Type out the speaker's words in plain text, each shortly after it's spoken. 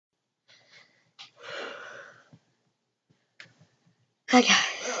Okay.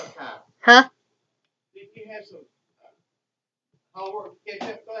 Huh? Did you have some homework to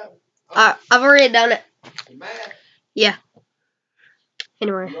catch up? I've already done it. Math? Yeah.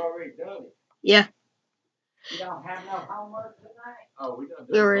 Anyway. You already done it? Yeah. You don't have no homework tonight? Oh, we done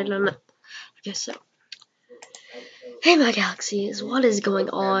We already done it. Okay, so. Hey, my galaxies. What is going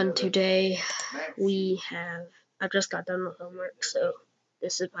on today? I just got done with homework, so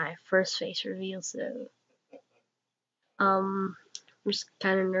this is my first face reveal, so. I'm just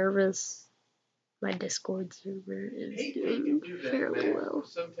kind of nervous. My Discord server is doing fairly well.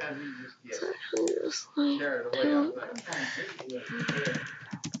 Sometimes you just It's actually just like, carried away, I think.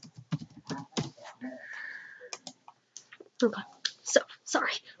 okay. So,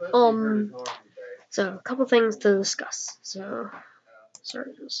 sorry. So a couple things to discuss. So,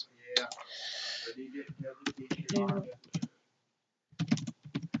 sorry.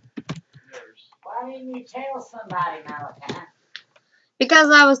 Why didn't you tell somebody, Malachi?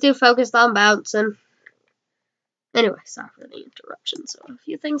 Because I was too focused on bouncing. Anyway, sorry for the interruption. So, a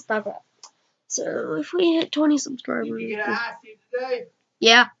few things to talk about. So, if we hit 20 subscribers. Did you get an icy today?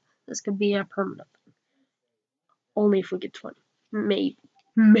 Yeah, this could be a permanent thing. Only if we get 20. Maybe.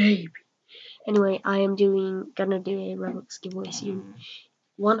 Anyway, I am gonna do a Robux giveaway soon.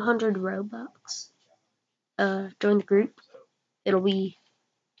 100 Robux. Join the group. It'll be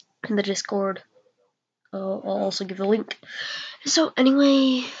in the Discord. I'll also give a link. So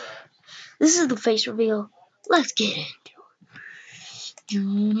anyway, this is the face reveal. Let's get into it.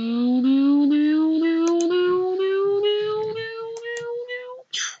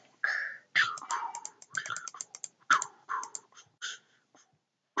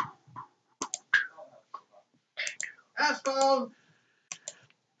 Asphalt!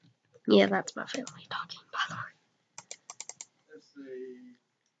 Yeah, that's my family talking, by the way. Let's see.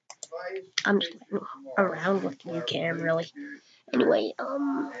 I'm just around with you, Cam, really. Anyway,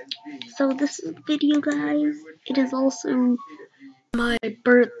 so this is the video, guys. It is also my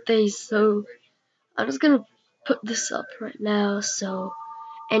birthday, so I'm just gonna put this up right now. So,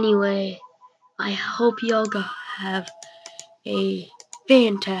 anyway, I hope y'all have a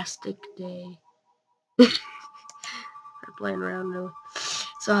fantastic day. I'm playing around really.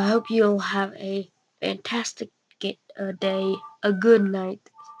 So I hope you'll have a fantastic day, a good night.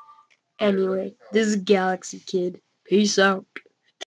 Anyway, this is Galaxy Kid. Peace out.